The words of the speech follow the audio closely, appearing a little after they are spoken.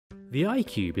The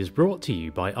iCube is brought to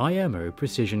you by IMO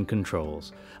Precision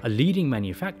Controls, a leading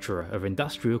manufacturer of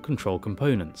industrial control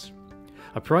components.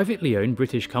 A privately owned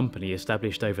British company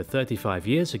established over 35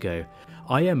 years ago,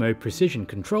 IMO Precision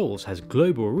Controls has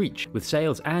global reach with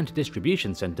sales and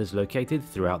distribution centres located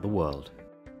throughout the world.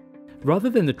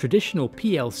 Rather than the traditional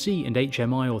PLC and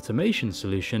HMI automation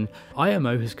solution,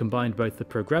 IMO has combined both the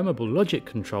programmable logic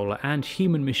controller and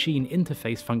human-machine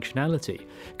interface functionality,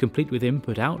 complete with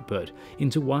input-output,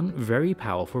 into one very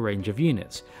powerful range of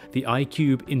units, the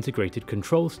iCube Integrated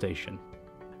Control Station.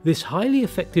 This highly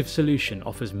effective solution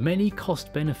offers many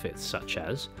cost benefits such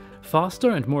as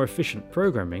faster and more efficient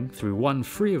programming through one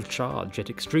free of charge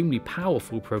yet extremely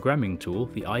powerful programming tool,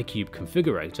 the iCube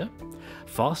Configurator,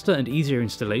 faster and easier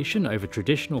installation over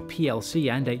traditional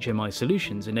PLC and HMI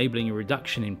solutions enabling a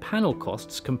reduction in panel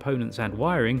costs, components and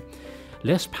wiring,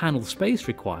 less panel space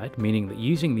required, meaning that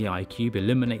using the iCube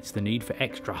eliminates the need for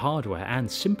extra hardware and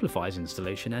simplifies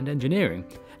installation and engineering,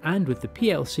 and with the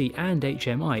PLC and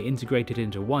HMI integrated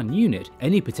into one unit,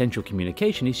 any potential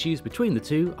communication issues between the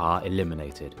two are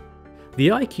eliminated. The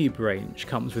iCube range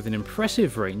comes with an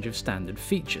impressive range of standard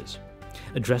features: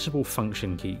 addressable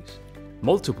function keys,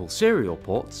 multiple serial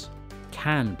ports,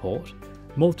 CAN port,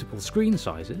 multiple screen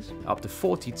sizes, up to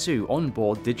 42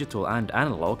 onboard digital and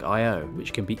analog I/O,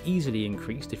 which can be easily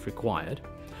increased if required,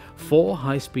 4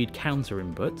 high-speed counter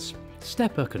inputs,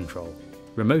 stepper control,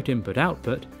 remote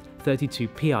input-output, 32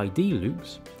 PID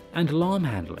loops, and alarm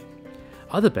handling.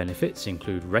 Other benefits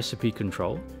include recipe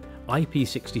control,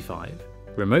 IP65,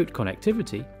 remote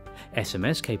connectivity,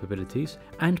 SMS capabilities,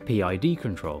 and PID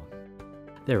control.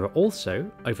 There are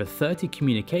also over 30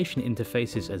 communication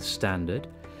interfaces as standard,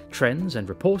 trends and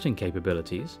reporting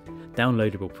capabilities,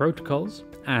 downloadable protocols,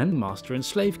 and master and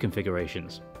slave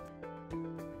configurations.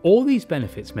 All these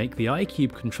benefits make the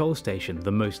iCube Control Station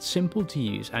the most simple to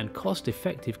use and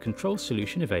cost-effective control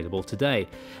solution available today,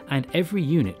 and every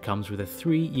unit comes with a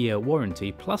 3-year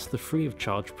warranty plus the free of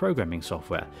charge programming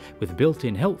software with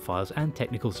built-in help files and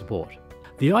technical support.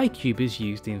 The iCube is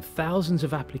used in thousands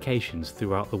of applications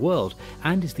throughout the world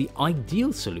and is the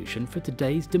ideal solution for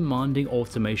today's demanding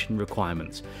automation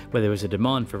requirements, where there is a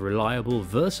demand for reliable,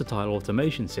 versatile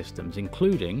automation systems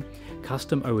including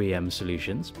custom OEM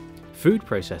solutions, food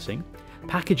processing,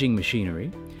 packaging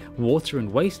machinery, water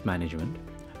and waste management,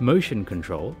 motion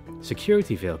control,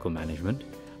 security vehicle management,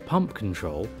 pump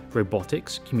control,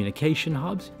 robotics, communication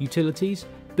hubs, utilities,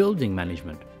 building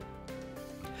management.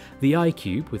 The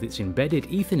iCube, with its embedded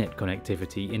Ethernet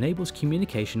connectivity, enables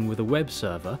communication with a web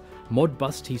server,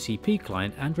 Modbus TCP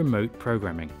client and remote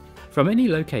programming. From any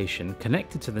location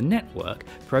connected to the network,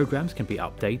 programs can be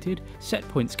updated, set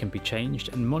points can be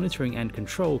changed, and monitoring and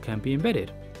control can be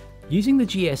embedded. Using the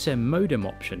GSM modem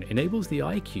option enables the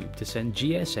iCube to send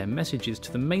GSM messages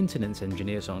to the maintenance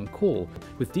engineers on call,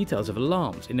 with details of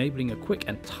alarms, enabling a quick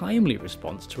and timely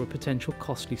response to a potential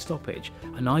costly stoppage,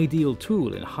 an ideal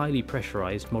tool in highly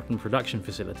pressurized modern production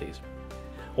facilities.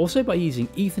 Also, by using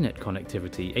Ethernet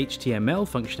connectivity, HTML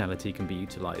functionality can be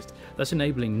utilized, thus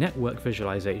enabling network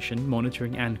visualization,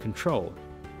 monitoring and control.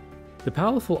 The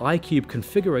powerful iCube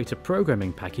Configurator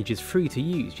programming package is free to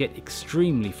use, yet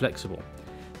extremely flexible.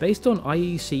 Based on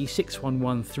IEC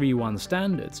 61131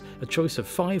 standards, a choice of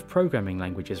 5 programming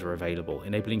languages are available,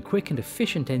 enabling quick and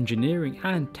efficient engineering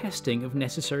and testing of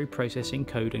necessary processing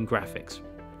code and graphics.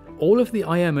 All of the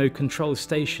IMO control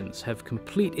stations have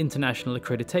complete international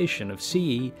accreditation of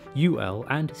CE, UL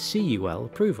and CUL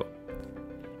approval.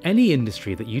 Any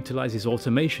industry that utilizes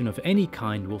automation of any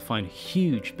kind will find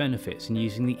huge benefits in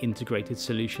using the integrated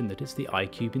solution that is the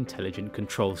iCube Intelligent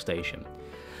Control Station.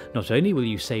 Not only will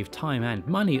you save time and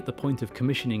money at the point of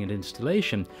commissioning and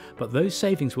installation, but those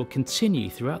savings will continue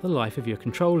throughout the life of your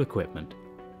control equipment.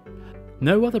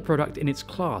 No other product in its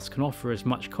class can offer as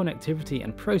much connectivity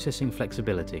and processing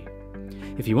flexibility.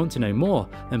 If you want to know more,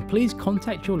 then please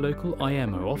contact your local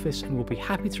IMO office and we'll be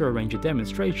happy to arrange a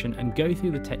demonstration and go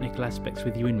through the technical aspects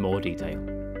with you in more detail.